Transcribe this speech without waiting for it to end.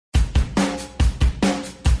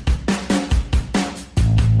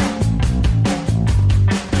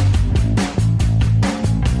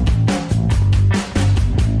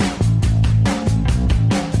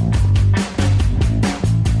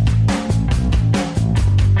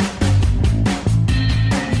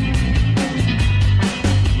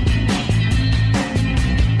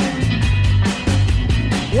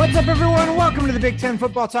up, everyone? Welcome to the Big Ten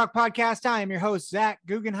Football Talk Podcast. I am your host, Zach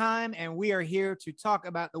Guggenheim, and we are here to talk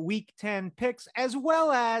about the Week 10 picks, as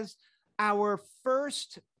well as our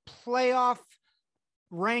first playoff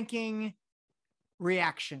ranking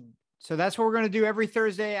reaction. So that's what we're going to do every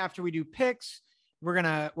Thursday after we do picks. We're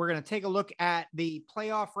gonna take a look at the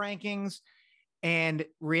playoff rankings and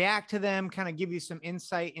react to them, kind of give you some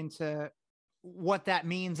insight into what that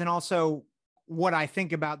means and also what I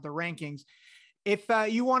think about the rankings. If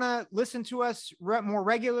you want to listen to us more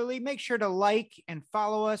regularly, make sure to like and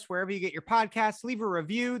follow us wherever you get your podcasts. Leave a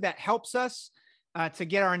review. That helps us to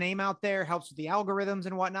get our name out there, helps with the algorithms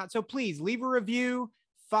and whatnot. So please leave a review,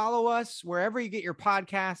 follow us wherever you get your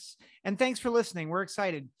podcasts. And thanks for listening. We're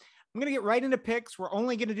excited. I'm going to get right into picks. We're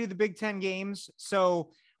only going to do the Big Ten games. So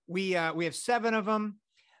we have 7 of them.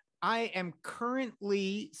 I am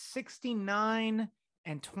currently 69-24.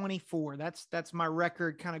 That's my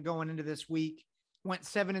record kind of going into this week. Went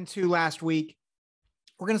 7-2 last week.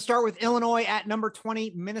 We're going to start with Illinois at number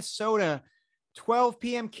 20, Minnesota. 12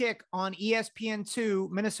 p.m. kick on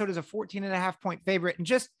ESPN2. Minnesota's a 14.5-point favorite. And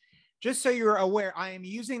just so you're aware, I am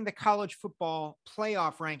using the college football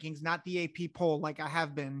playoff rankings, not the AP poll like I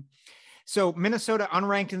have been. So Minnesota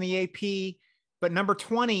unranked in the AP, but number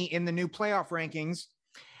 20 in the new playoff rankings.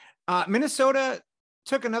 Minnesota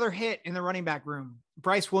took another hit in the running back room.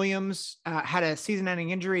 Bryce Williams had a season-ending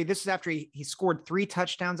injury. This is after he scored 3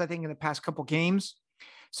 touchdowns, I think, in the past couple games.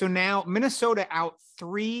 So now Minnesota out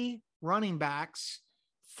 3 running backs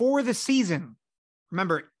for the season.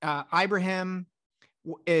 Remember, Ibrahim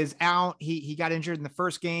is out. He got injured in the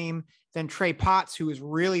first game. Then Trey Potts, who is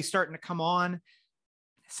really starting to come on,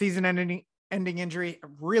 season-ending injury, a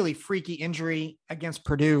really freaky injury against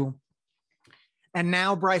Purdue. And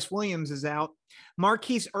now Bryce Williams is out.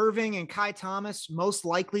 Marquise Irving and Kai Thomas, most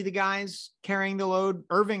likely the guys carrying the load.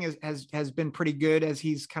 Irving has been pretty good as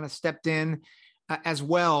he's kind of stepped in as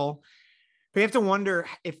well. But you have to wonder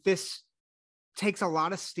if this takes a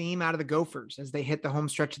lot of steam out of the Gophers as they hit the home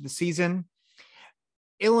stretch of the season.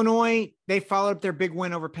 Illinois, they followed up their big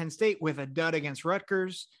win over Penn State with a dud against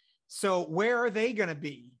Rutgers. So where are they going to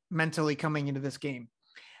be mentally coming into this game?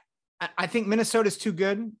 I think Minnesota's too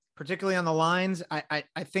good, particularly on the lines. I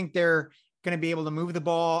think they're going to be able to move the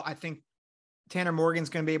ball. I think Tanner Morgan's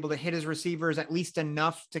going to be able to hit his receivers at least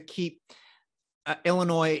enough to keep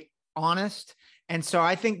Illinois honest. And so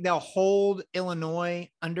I think they'll hold Illinois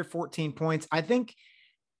under 14 points. I think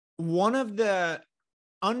one of the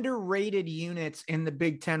underrated units in the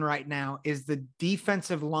Big Ten right now is the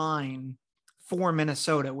defensive line for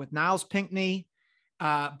Minnesota with Niles Pinckney,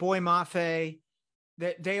 Boy Mafe.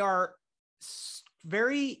 They are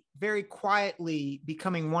very, very quietly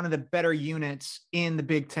becoming one of the better units in the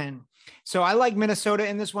Big Ten. So I like Minnesota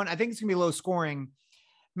in this one. I think it's going to be low scoring.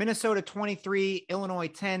 Minnesota 23, Illinois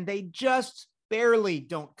 10. They just barely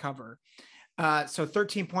don't cover. So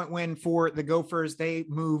 13-point win for the Gophers. They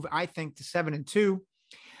move, I think, to 7-2.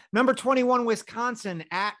 Number 21, Wisconsin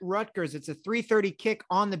at Rutgers. It's a 3:30 kick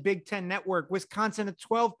on the Big Ten Network. Wisconsin, a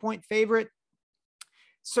 12-point favorite.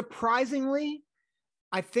 Surprisingly,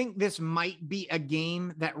 I think this might be a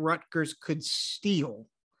game that Rutgers could steal.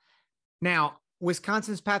 Now,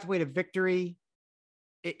 Wisconsin's pathway to victory,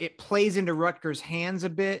 it plays into Rutgers' hands a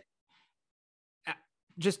bit.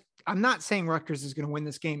 I'm not saying Rutgers is going to win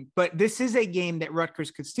this game, but this is a game that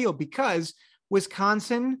Rutgers could steal because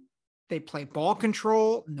Wisconsin, they play ball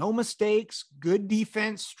control, no mistakes, good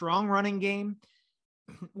defense, strong running game,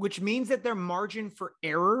 which means that their margin for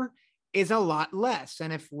error is a lot less.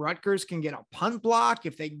 And if Rutgers can get a punt block,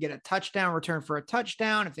 if they can get a touchdown return for a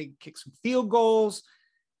touchdown, if they can kick some field goals,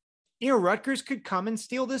 Rutgers could come and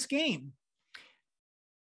steal this game.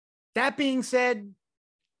 That being said,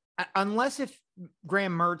 unless if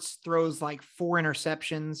Graham Mertz throws like 4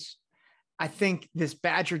 interceptions, I think this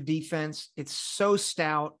Badger defense, it's so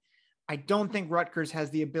stout. I don't think Rutgers has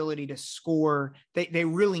the ability to score. They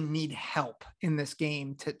really need help in this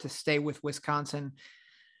game to stay with Wisconsin.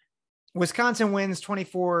 Wisconsin wins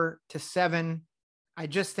 24-7. I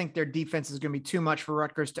just think their defense is going to be too much for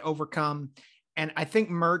Rutgers to overcome. And I think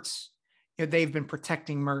Mertz, they've been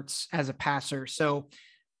protecting Mertz as a passer. So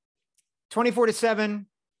 24-7,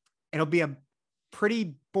 it'll be a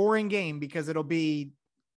pretty boring game because it'll be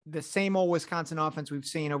the same old Wisconsin offense we've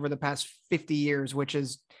seen over the past 50 years, which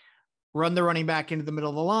is run the running back into the middle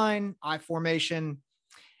of the line, I formation,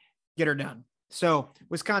 get her done. So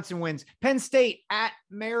Wisconsin wins. Penn State at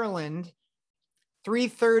Maryland,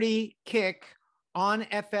 3:30 kick on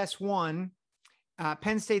FS1.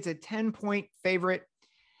 Penn State's a 10-point favorite.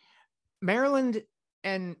 Maryland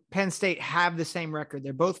and Penn State have the same record.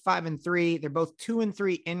 They're both 5-3. They're both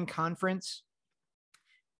 2-3 in conference.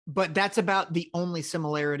 but that's about the only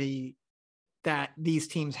similarity that these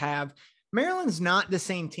teams have. Maryland's not the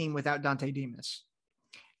same team without Dante Demas.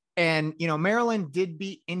 And, Maryland did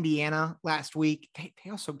beat Indiana last week.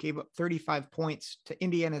 They also gave up 35 points to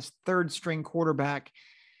Indiana's third string quarterback.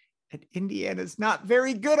 And Indiana's not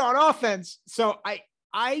very good on offense. So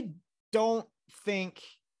I don't think,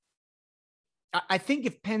 I think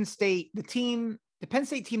if Penn State, the Penn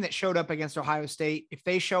State team that showed up against Ohio State, if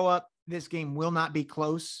they show up, this game will not be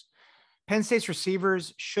close. Penn State's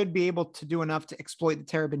receivers should be able to do enough to exploit the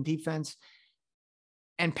Terrapin defense.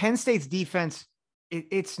 And Penn State's defense,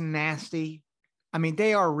 it's nasty. I mean,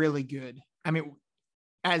 they are really good. I mean,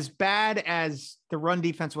 as bad as the run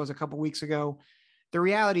defense was a couple weeks ago, the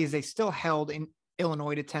reality is they still held in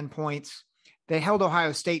Illinois to 10 points. They held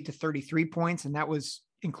Ohio State to 33 points, and that was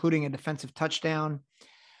including a defensive touchdown.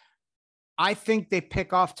 I think they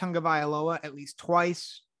pick off Tagovailoa at least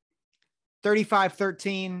twice.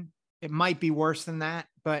 35-13. It might be worse than that,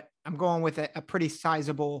 but I'm going with a pretty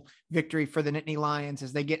sizable victory for the Nittany Lions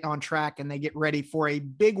as they get on track and they get ready for a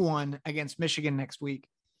big one against Michigan next week.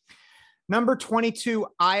 Number 22,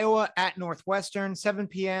 Iowa at Northwestern, 7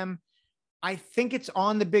 p.m. I think it's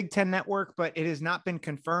on the Big Ten Network, but it has not been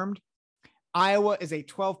confirmed. Iowa is a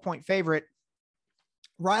 12-point favorite.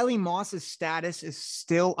 Riley Moss's status is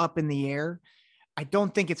still up in the air. I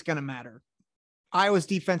don't think it's going to matter. Iowa's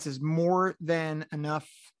defense is more than enough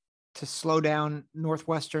to slow down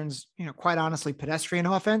Northwestern's, quite honestly, pedestrian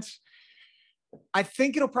offense. I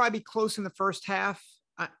think it'll probably be close in the first half.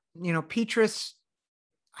 Petrus,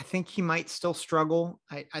 I think he might still struggle.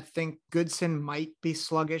 I think Goodson might be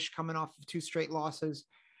sluggish coming off of 2 straight losses,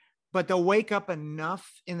 but they'll wake up enough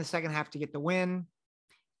in the second half to get the win.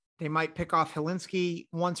 They might pick off Helinski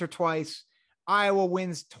once or twice. Iowa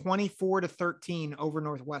wins 24-13 over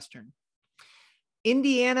Northwestern.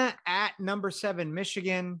 Indiana at number 7,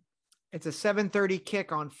 Michigan. It's a 7:30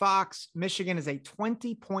 kick on Fox. Michigan is a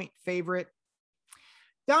 20-point favorite.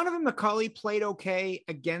 Donovan McCulley played okay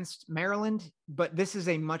against Maryland, but this is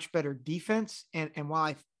a much better defense. And while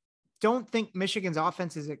I don't think Michigan's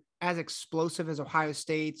offense is as explosive as Ohio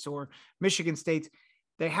State's or Michigan State's,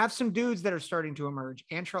 they have some dudes that are starting to emerge.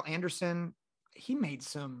 Antrell Anderson, he made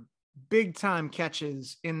some big-time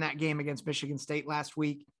catches in that game against Michigan State last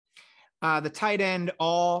week. The tight end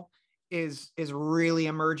is really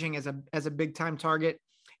emerging as a big-time target.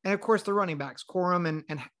 And, of course, the running backs, Corum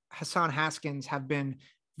and Hassan Haskins, have been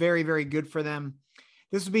very, very good for them.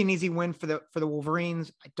 This would be an easy win for the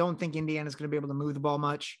Wolverines. I don't think Indiana's going to be able to move the ball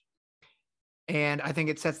much. And I think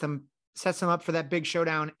it sets them up for that big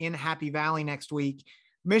showdown in Happy Valley next week.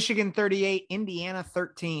 Michigan 38, Indiana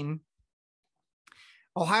 13.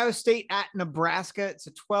 Ohio State at Nebraska. It's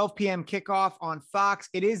a 12 p.m. kickoff on Fox.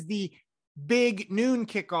 It is the big noon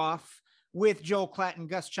kickoff with Joel Klatt and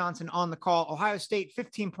Gus Johnson on the call. Ohio State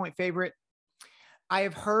 15-point favorite. I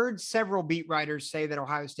have heard several beat writers say that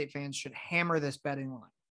Ohio State fans should hammer this betting line,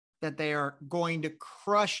 that they are going to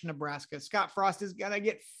crush Nebraska. Scott Frost is going to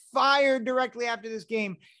get fired directly after this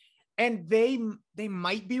game. And they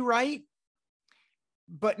might be right,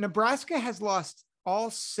 but Nebraska has lost all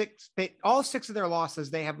six of their losses.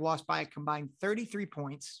 They have lost by a combined 33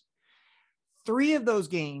 points. 3 of those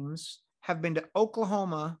games have been to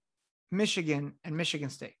Oklahoma, Michigan, and Michigan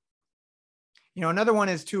State. Another one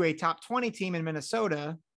is to a top 20 team in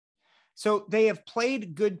Minnesota. So they have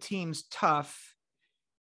played good teams tough.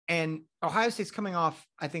 And Ohio State's coming off,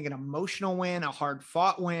 I think, an emotional win, a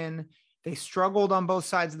hard-fought win. They struggled on both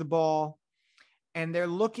sides of the ball. And they're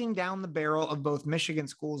looking down the barrel of both Michigan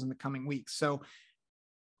schools in the coming weeks. So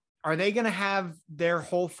are they going to have their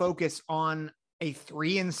whole focus on a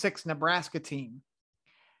 3-6 Nebraska team?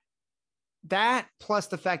 That plus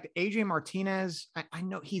the fact that Adrian Martinez, I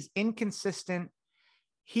know he's inconsistent.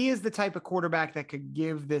 He is the type of quarterback that could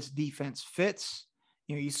give this defense fits.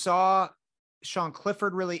 You saw Sean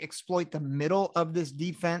Clifford really exploit the middle of this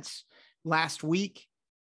defense last week.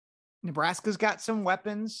 Nebraska's got some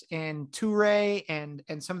weapons, and Toure and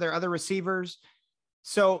some of their other receivers.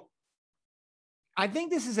 So I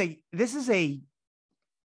think this is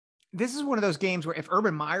one of those games where if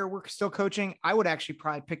Urban Meyer were still coaching, I would actually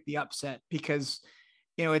probably pick the upset because,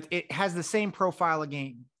 it has the same profile of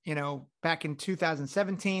game. Back in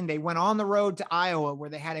 2017, they went on the road to Iowa where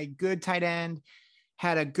they had a good tight end,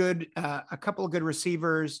 had a couple of good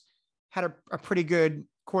receivers, had a pretty good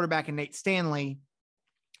quarterback in Nate Stanley.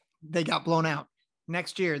 They got blown out.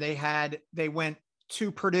 Next year, they went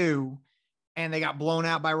to Purdue and they got blown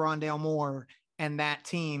out by Rondale Moore and that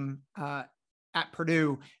team at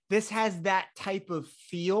Purdue. This has that type of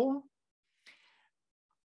feel.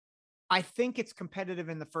 I think it's competitive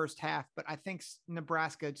in the first half, but I think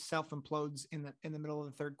Nebraska self-implodes in the middle of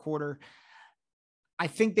the third quarter. I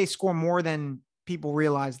think they score more than people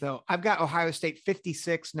realize, though. I've got Ohio State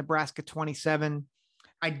 56, Nebraska 27.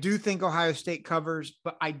 I do think Ohio State covers,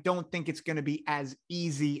 but I don't think it's going to be as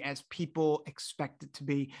easy as people expect it to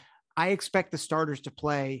be. I expect the starters to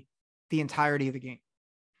play the entirety of the game.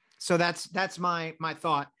 So that's my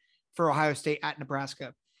thought for Ohio State at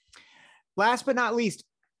Nebraska. Last but not least,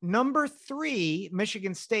 number 3,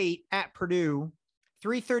 Michigan State at Purdue,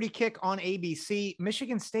 3:30 kick on ABC.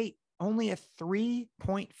 Michigan State only a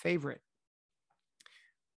 3-point favorite.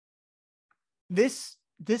 This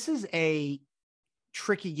is a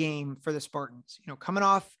tricky game for the Spartans, coming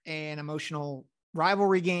off an emotional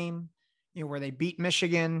rivalry game, where they beat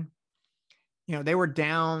Michigan. They were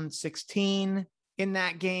down 16 in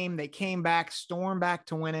that game. They came back, stormed back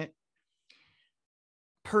to win it.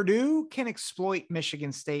 Purdue can exploit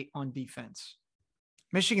Michigan State on defense.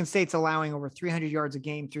 Michigan State's allowing over 300 yards a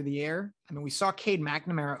game through the air. I mean, we saw Cade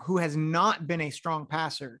McNamara, who has not been a strong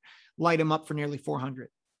passer, light him up for nearly 400.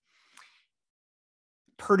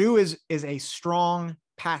 Purdue is a strong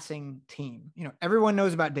passing team. Everyone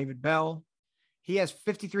knows about David Bell. He has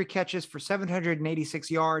 53 catches for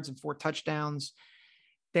 786 yards and 4 touchdowns.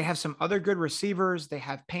 They have some other good receivers. They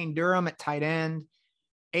have Payne Durham at tight end.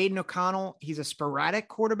 Aiden O'Connell, he's a sporadic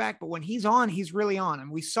quarterback, but when he's on, he's really on. And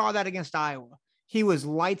we saw that against Iowa. He was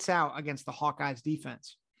lights out against the Hawkeyes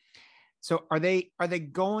defense. So are they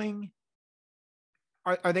going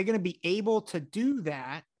to be able to do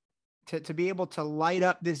that, to be able to light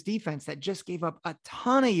up this defense that just gave up a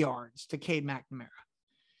ton of yards to Cade McNamara?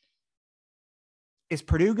 Is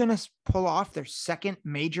Purdue going to pull off their second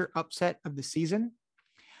major upset of the season?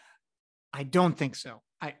 I don't think so.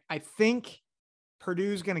 I think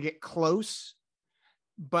Purdue's going to get close,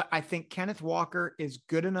 but I think Kenneth Walker is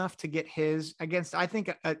good enough to get his against, I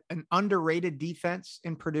think, an underrated defense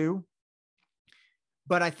in Purdue.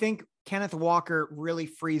 But I think Kenneth Walker really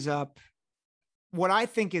frees up what I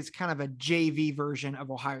think is kind of a JV version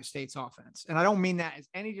of Ohio State's offense. And I don't mean that as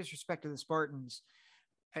any disrespect to the Spartans.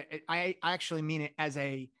 I actually mean it as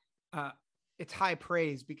it's high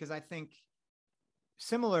praise, because I think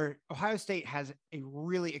Ohio State has a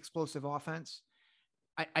really explosive offense.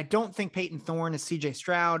 I don't think Peyton Thorne is CJ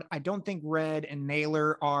Stroud. I don't think Red and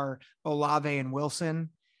Naylor are Olave and Wilson,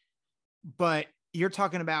 but you're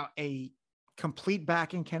talking about a complete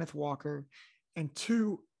back in Kenneth Walker and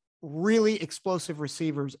 2 really explosive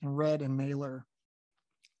receivers in Red and Naylor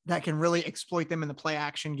that can really exploit them in the play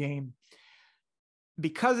action game.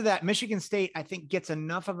 Because of that, Michigan State, I think, gets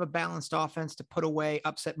enough of a balanced offense to put away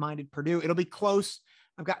upset-minded Purdue. It'll be close.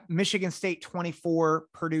 I've got Michigan State 24,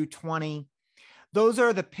 Purdue 20. Those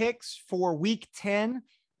are the picks for week 10.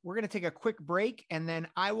 We're going to take a quick break, and then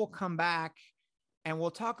I will come back and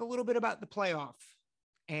we'll talk a little bit about the playoff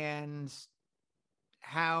and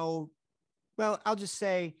how, well, I'll just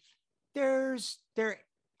say a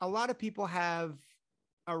lot of people have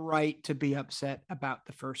a right to be upset about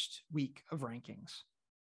the first week of rankings.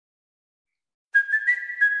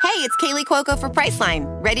 Hey, it's Kaylee Cuoco for Priceline.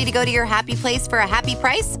 Ready to go to your happy place for a happy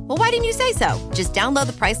price? Well, why didn't you say so? Just download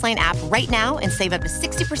the Priceline app right now and save up to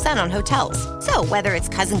 60% on hotels. So whether it's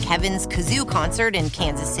Cousin Kevin's Kazoo Concert in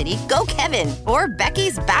Kansas City, go Kevin, or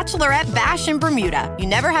Becky's Bachelorette Bash in Bermuda, you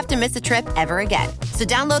never have to miss a trip ever again. So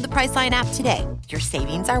download the Priceline app today. Your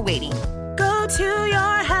savings are waiting. Go to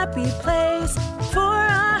your happy place for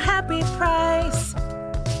a happy price.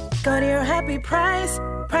 Go to your happy price,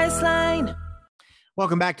 Priceline.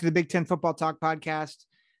 Welcome back to the Big Ten Football Talk podcast.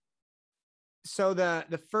 So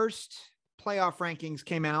the first playoff rankings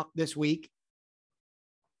came out this week,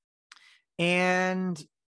 and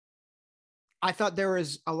I thought there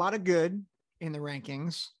was a lot of good in the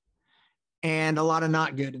rankings and a lot of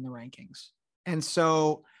not good in the rankings. And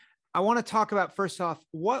so I want to talk about, first off,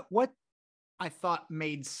 what I thought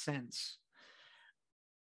made sense.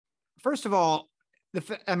 First of all,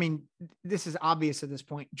 this is obvious at this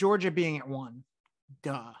point. Georgia being at 1.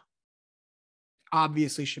 Duh.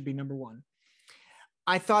 Obviously should be number 1.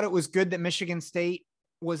 I thought it was good that Michigan State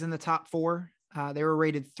was in the top 4. They were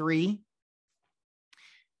rated 3.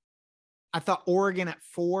 I thought Oregon at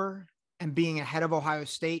 4 and being ahead of Ohio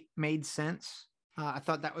State made sense. I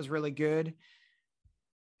thought that was really good.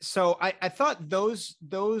 So I thought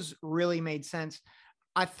those really made sense.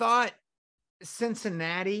 I thought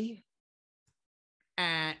Cincinnati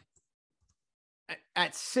at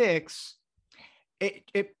 6,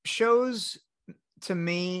 it shows to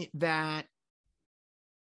me that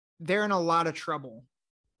they're in a lot of trouble.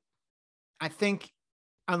 I think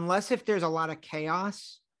unless if there's a lot of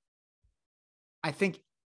chaos, I think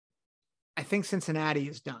I think Cincinnati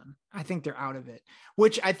is done. I think they're out of it,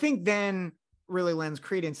 which I think then really lends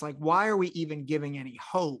credence. Like, why are we even giving any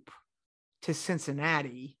hope to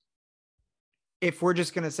Cincinnati if we're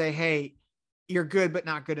just going to say, hey, you're good, but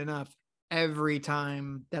not good enough every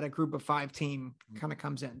time that a group of 5 team kind of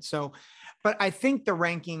comes in. So, but I think the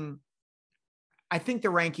ranking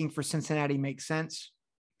for Cincinnati makes sense.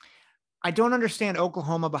 I don't understand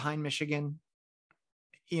Oklahoma behind Michigan.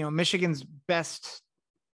 You know, Michigan's best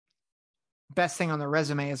thing on their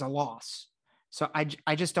resume is a loss. So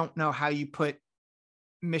I just don't know how you put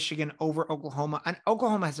Michigan over Oklahoma. And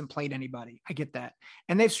Oklahoma hasn't played anybody. I get that.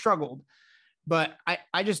 And they've struggled, but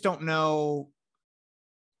I just don't know.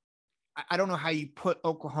 I don't know how you put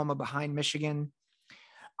Oklahoma behind Michigan.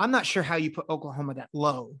 I'm not sure how you put Oklahoma that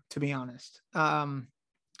low, to be honest.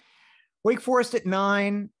 Wake Forest at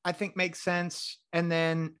 9, I think makes sense. And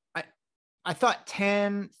then I thought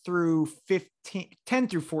 10 through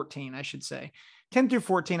 14, I should say. 10 through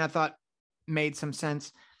 14, I thought made some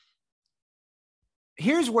sense.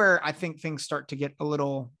 Here's where I think things start to get a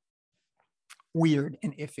little weird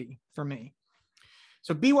and iffy for me.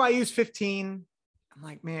 So BYU's 15. I'm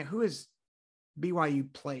like, man, who has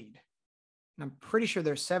BYU played? And I'm pretty sure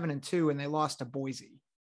they're 7-2 and they lost to Boise.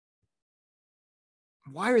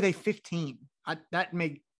 Why are they 15?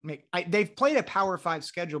 They've played a Power 5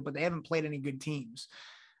 schedule, but they haven't played any good teams.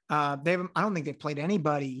 I don't think they've played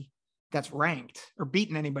anybody that's ranked or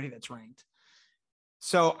beaten anybody that's ranked.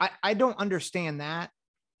 So I don't understand that.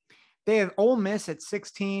 They have Ole Miss at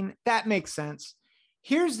 16. That makes sense.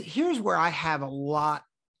 Here's where I have a lot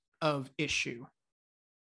of issue.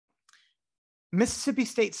 Mississippi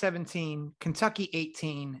State 17, Kentucky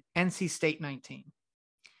 18, NC State 19.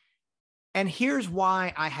 And here's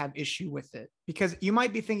why I have issue with it, because you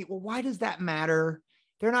might be thinking, well, why does that matter?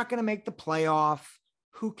 They're not going to make the playoff.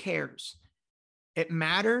 Who cares? It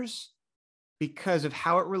matters because of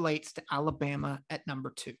how it relates to Alabama at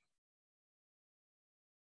number 2.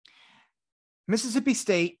 Mississippi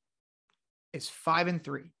State is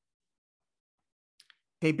 5-3.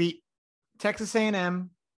 They beat Texas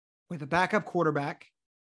A&M with a backup quarterback.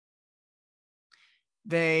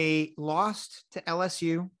 They lost to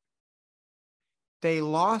LSU. They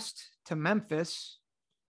lost to Memphis.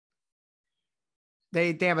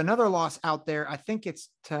 They have another loss out there. I think it's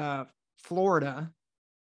to Florida.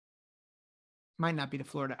 Might not be to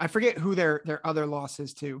Florida. I forget who their other loss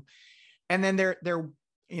is to. And then their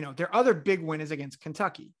other big win is against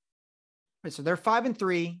Kentucky. Right, so they're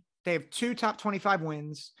 5-3. They have 2 top 25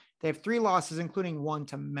 wins. They have 3 losses, including 1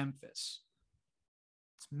 to Memphis.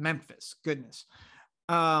 It's Memphis. Goodness.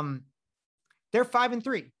 They're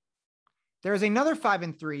 5-3. There is another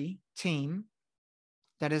 5-3 team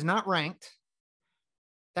that is not ranked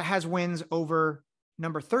that has wins over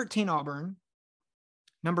number 13 Auburn,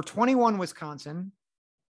 number 21 Wisconsin,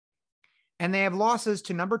 and they have losses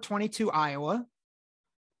to number 22 Iowa,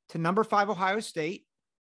 to number 5 Ohio State,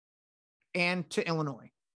 and to Illinois.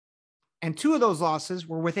 And 2 of those losses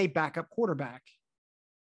were with a backup quarterback.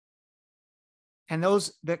 And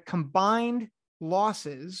the combined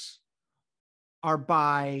losses are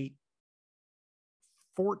by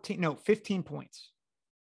 15 points.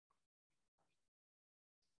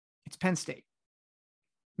 It's Penn State.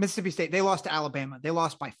 Mississippi State, they lost to Alabama. They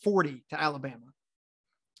lost by 40 to Alabama.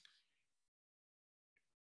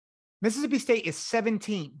 Mississippi State is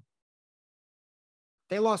 17.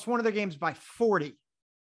 They lost one of their games by 40.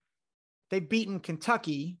 They've beaten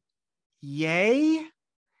Kentucky. Yay.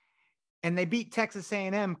 And they beat Texas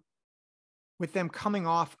A&M with them coming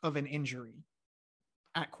off of an injury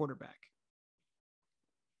at quarterback.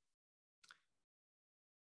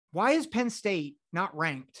 Why is Penn State not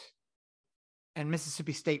ranked and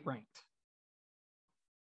Mississippi State ranked?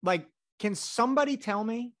 Like, can somebody tell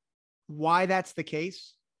me why that's the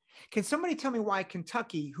case? Can somebody tell me why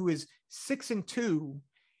Kentucky, who is 6-2,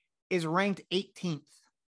 is ranked 18th?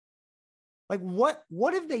 Like,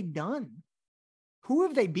 what have they done? Who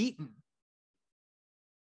have they beaten?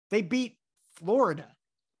 They beat Florida.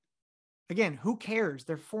 Again, who cares?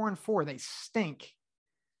 They're 4-4. They stink.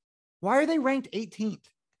 Why are they ranked 18th?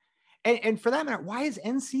 And for that matter, why is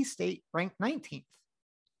NC State ranked 19th?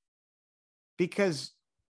 Because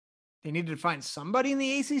they needed to find somebody in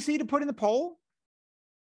the ACC to put in the poll?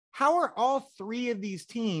 How are all 3 of these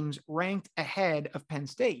teams ranked ahead of Penn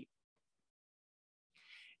State?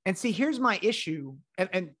 And see, here's my issue.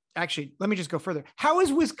 And actually, let me just go further. How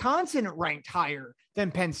is Wisconsin ranked higher than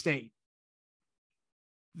Penn State?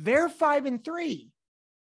 They're 5-3.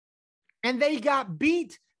 And they got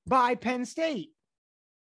beat by Penn State.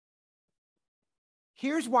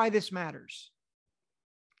 Here's why this matters.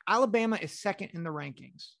 Alabama is 2nd in the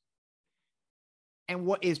rankings. And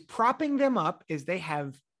what is propping them up is they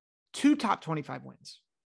have 2 top 25 wins.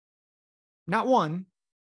 Not 1,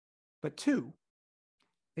 but 2.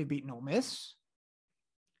 They've beaten Ole Miss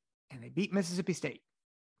and they beat Mississippi State.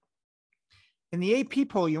 In the AP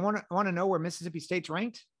poll, you want to know where Mississippi State's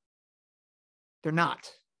ranked? They're not.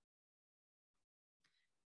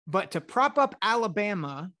 But to prop up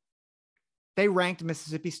Alabama, they ranked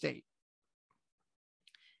Mississippi State.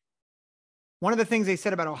 One of the things they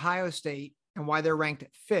said about Ohio State and why they're ranked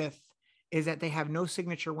at 5th is that they have no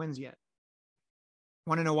signature wins yet.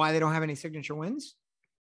 Want to know why they don't have any signature wins?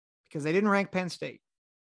 Because they didn't rank Penn State.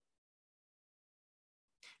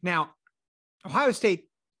 Now, Ohio State,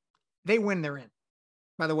 they win, they're in,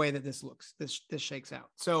 by the way that this looks, this shakes out.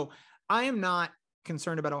 So I am not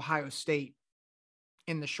concerned about Ohio State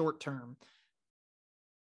in the short term.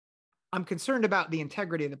 I'm concerned about the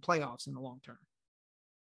integrity of the playoffs in the long term.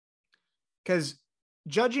 Because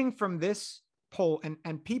judging from this poll,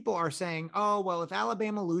 and people are saying, oh, well, if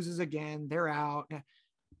Alabama loses again, they're out.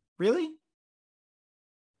 Really?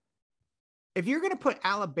 If you're going to put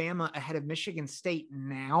Alabama ahead of Michigan State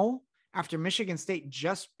now, after Michigan State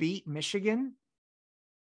just beat Michigan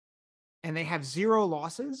and they have 0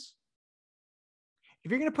 losses, if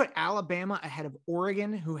you're going to put Alabama ahead of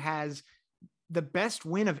Oregon, who has the best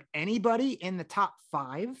win of anybody in the top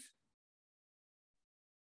 5,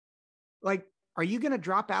 like, are you going to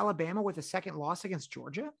drop Alabama with a second loss against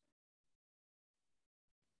Georgia?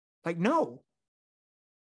 Like, no.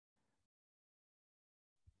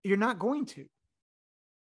 You're not going to.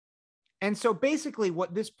 And so basically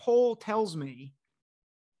what this poll tells me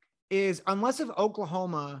is unless if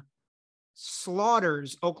Oklahoma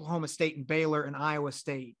slaughters Oklahoma State and Baylor and Iowa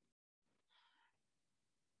State,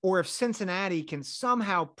 or if Cincinnati can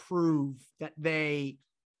somehow prove that they,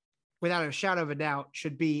 without a shadow of a doubt,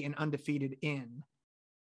 should be an undefeated in,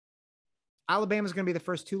 Alabama's going to be the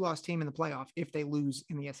first 2-loss team in the playoff if they lose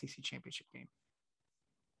in the SEC championship game.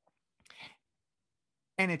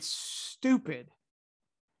 And it's stupid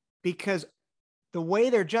because the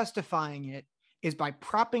way they're justifying it is by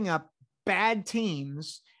propping up bad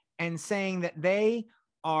teams and saying that they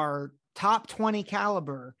are top 20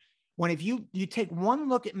 caliber. When if you take one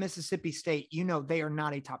look at Mississippi State, you know they are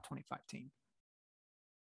not a top 25 team.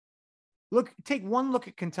 Take one look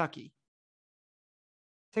at Kentucky.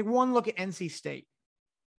 Take one look at NC State,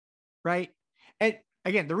 right? And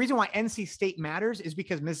again, the reason why NC State matters is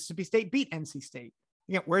because Mississippi State beat NC State.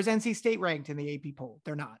 Again, where's NC State ranked in the AP poll?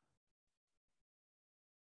 They're not.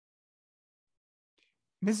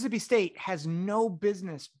 Mississippi State has no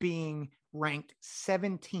business being ranked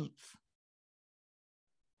 17th.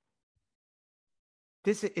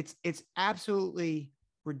 It's absolutely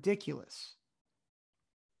ridiculous.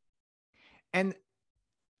 And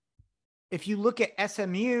if you look at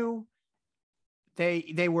SMU,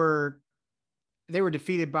 they were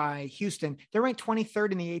defeated by Houston. They're ranked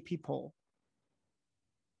 23rd in the AP poll.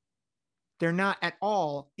 They're not at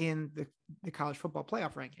all in the college football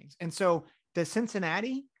playoff rankings. And so does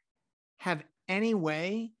Cincinnati have any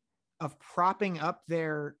way of propping up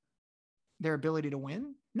their ability to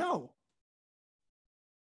win? No.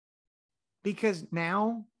 Because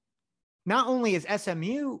now, not only is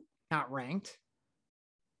SMU not ranked,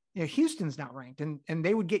 Houston's not ranked, and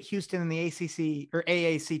they would get Houston in the ACC or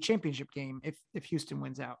AAC championship game if Houston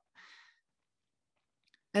wins out.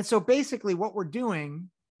 And so basically what we're doing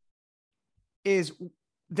is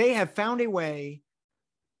they have found a way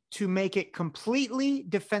to make it completely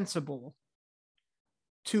defensible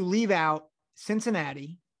to leave out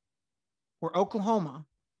Cincinnati or Oklahoma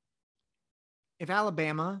if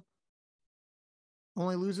Alabama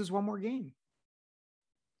only loses one more game.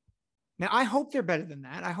 Now, I hope they're better than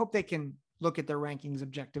that. I hope they can look at their rankings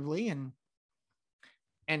objectively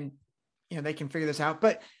and they can figure this out.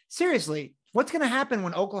 But seriously, what's going to happen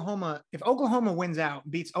if Oklahoma wins out,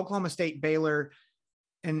 beats Oklahoma State, Baylor,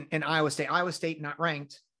 and Iowa State not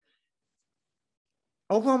ranked?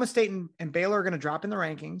 Oklahoma State and Baylor are going to drop in the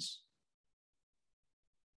rankings.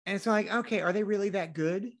 And it's like, okay, are they really that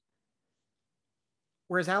good?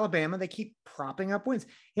 Whereas Alabama, they keep propping up wins.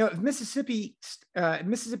 If Mississippi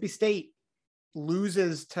State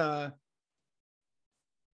loses to,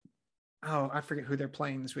 I forget who they're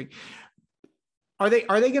playing this week. Are they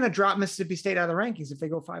going to drop Mississippi State out of the rankings if they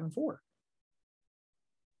go 5-4?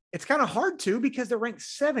 It's kind of hard to, because they're ranked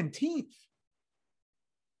 17th.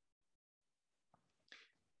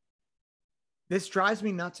 This drives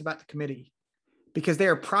me nuts about the committee, because they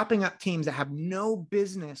are propping up teams that have no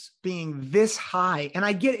business being this high. And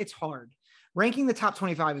I get it's hard. Ranking the top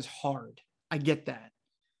 25 is hard. I get that.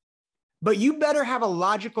 But you better have a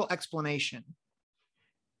logical explanation.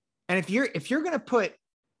 And if you're going to put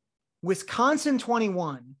Wisconsin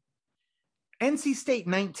 21, NC State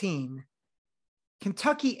 19,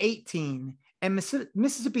 Kentucky 18, and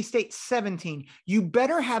Mississippi State 17, you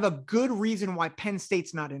better have a good reason why Penn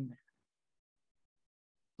State's not in there.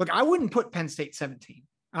 Look, I wouldn't put Penn State 17.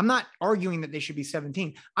 I'm not arguing that they should be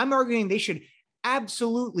 17. I'm arguing they should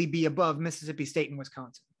absolutely be above Mississippi State and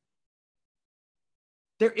Wisconsin.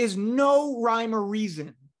 There is no rhyme or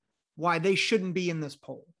reason why they shouldn't be in this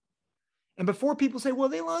poll. And before people say, well,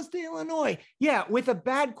 they lost to Illinois. Yeah, with a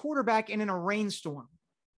bad quarterback and in a rainstorm.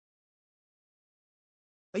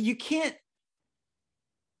 You can't,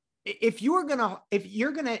 if you're going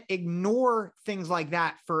to ignore things like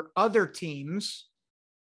that for other teams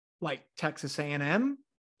like Texas A&M,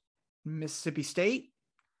 Mississippi State,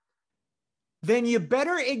 then you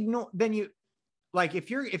better ignore, if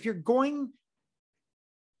you're going,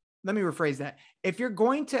 let me rephrase that. If you're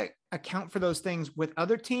going to account for those things with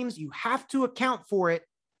other teams, you have to account for it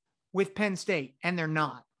with Penn State, and they're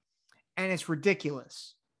not. And it's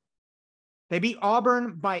ridiculous. They beat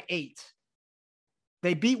Auburn by 8.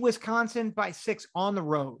 They beat Wisconsin by 6 on the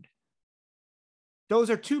road. Those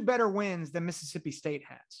are 2 better wins than Mississippi State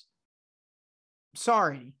has.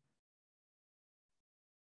 Sorry.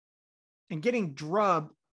 And getting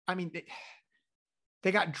drubbed, I mean,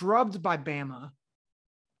 they got drubbed by Bama.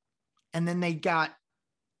 And then they got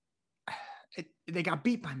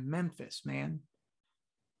beat by Memphis, man.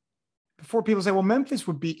 Before people say, well, Memphis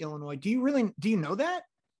would beat Illinois. Do you know that?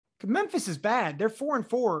 Because Memphis is bad. They're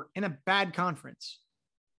 4-4 in a bad conference.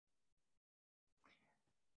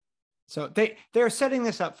 So they're setting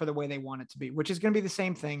this up for the way they want it to be, which is going to be the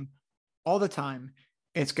same thing all the time.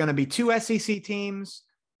 It's going to be 2 SEC teams,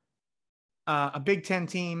 a Big Ten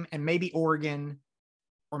team, and maybe Oregon,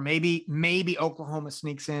 or maybe Oklahoma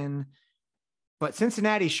sneaks in. But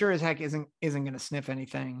Cincinnati sure as heck isn't going to sniff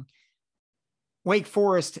anything. Wake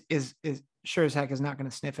Forest is sure as heck is not going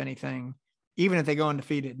to sniff anything, even if they go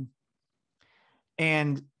undefeated.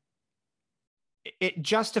 And it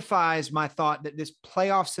justifies my thought that this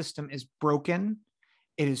playoff system is broken.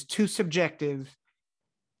 It is too subjective,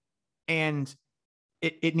 and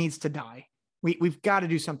it needs to die. We've got to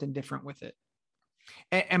do something different with it.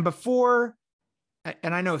 And before,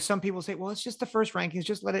 and I know some people say, well, it's just the first rankings,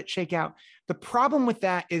 just let it shake out. The problem with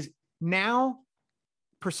that is now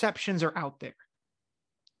perceptions are out there.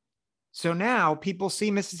 So now people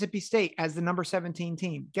see Mississippi State as the number 17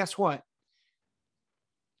 team. Guess what?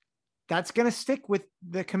 That's going to stick with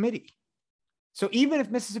the committee. So even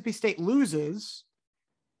if Mississippi State loses,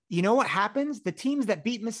 you know what happens? The teams that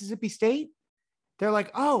beat Mississippi State, they're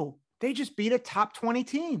like, oh, they just beat a top 20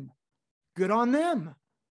 team. Good on them.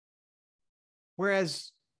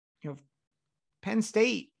 Whereas, Penn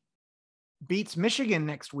State beats Michigan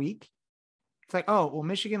next week. It's like, oh, well,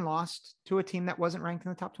 Michigan lost to a team that wasn't ranked in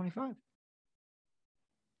the top 25.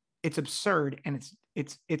 It's absurd, and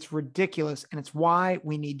it's ridiculous, and it's why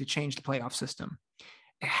we need to change the playoff system.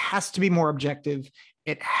 It has to be more objective.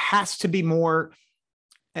 It has to be more.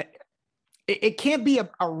 It can't be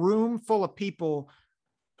a room full of people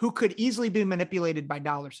who could easily be manipulated by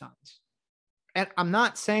dollar signs. And I'm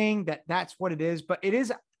not saying that that's what it is, but it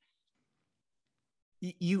is.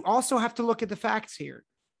 You also have to look at the facts here.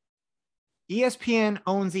 ESPN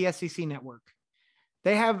owns the SEC network.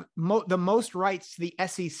 They have the most rights to the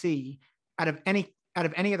SEC out of any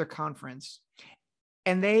other conference,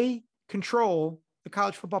 and they control the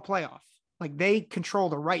college football playoff. Like, they control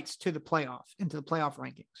the rights to the playoff and to the playoff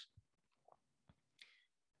rankings.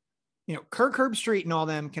 Kirk Herbstreit and all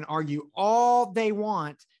them can argue all they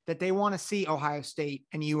want that they want to see Ohio State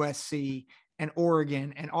and USC and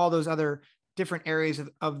Oregon and all those other different areas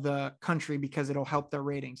of the country because it'll help their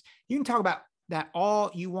ratings. You can talk about that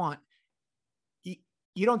all you want.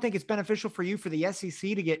 You don't think it's beneficial for you for the SEC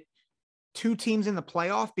to get 2 teams in the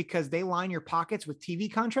playoff because they line your pockets with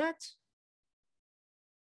TV contracts?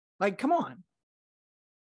 Like, come on.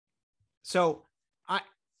 So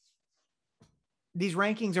these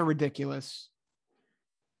rankings are ridiculous.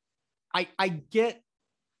 I get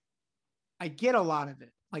a lot of it.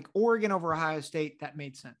 Like Oregon over Ohio State, that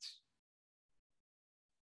made sense.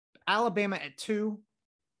 Alabama at 2.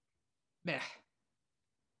 I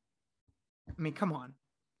mean, come on.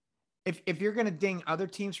 If you're going to ding other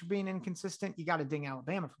teams for being inconsistent, you got to ding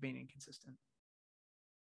Alabama for being inconsistent.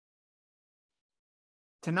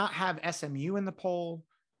 To not have SMU in the poll,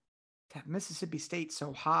 to have Mississippi State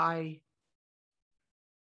so high,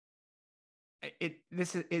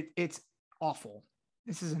 it's awful.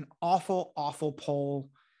 This is an awful, awful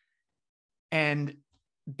poll. And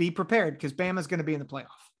be prepared because Bama's going to be in the playoff.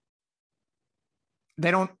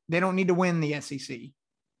 They don't need to win the SEC.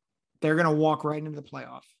 They're going to walk right into the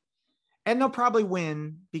playoff. And they'll probably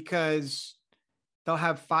win because they'll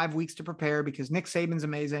have 5 weeks to prepare because Nick Saban's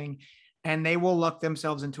amazing. And they will luck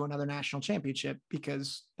themselves into another national championship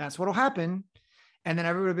because that's what will happen. And then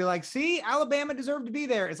everybody will be like, see, Alabama deserved to be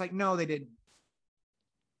there. It's like, no, they didn't.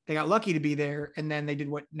 They got lucky to be there. And then they did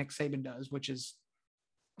what Nick Saban does, which is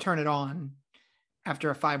turn it on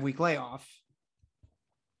after a 5-week layoff.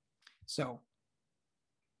 So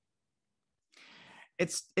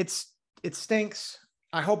it stinks.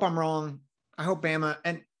 I hope I'm wrong. I hope Bama,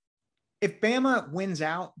 and if Bama wins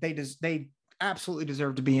out, they absolutely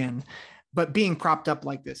deserve to be in, but being propped up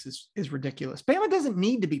like this is ridiculous. Bama doesn't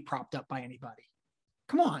need to be propped up by anybody.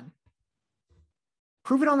 Come on.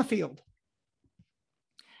 Prove it on the field.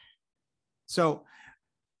 So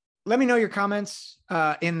let me know your comments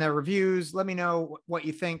in the reviews. Let me know what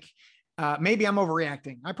you think. Maybe I'm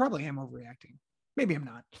overreacting. I probably am overreacting. Maybe I'm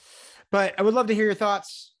not. But I would love to hear your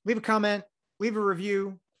thoughts. Leave a comment. Leave a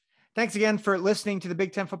review. Thanks again for listening to the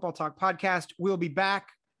Big Ten Football Talk podcast. We'll be back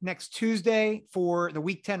next Tuesday for the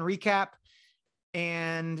Week 10 recap,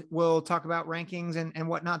 and we'll talk about rankings and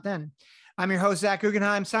whatnot then. I'm your host, Zach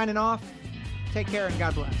Guggenheim, signing off. Take care and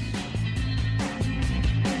God bless.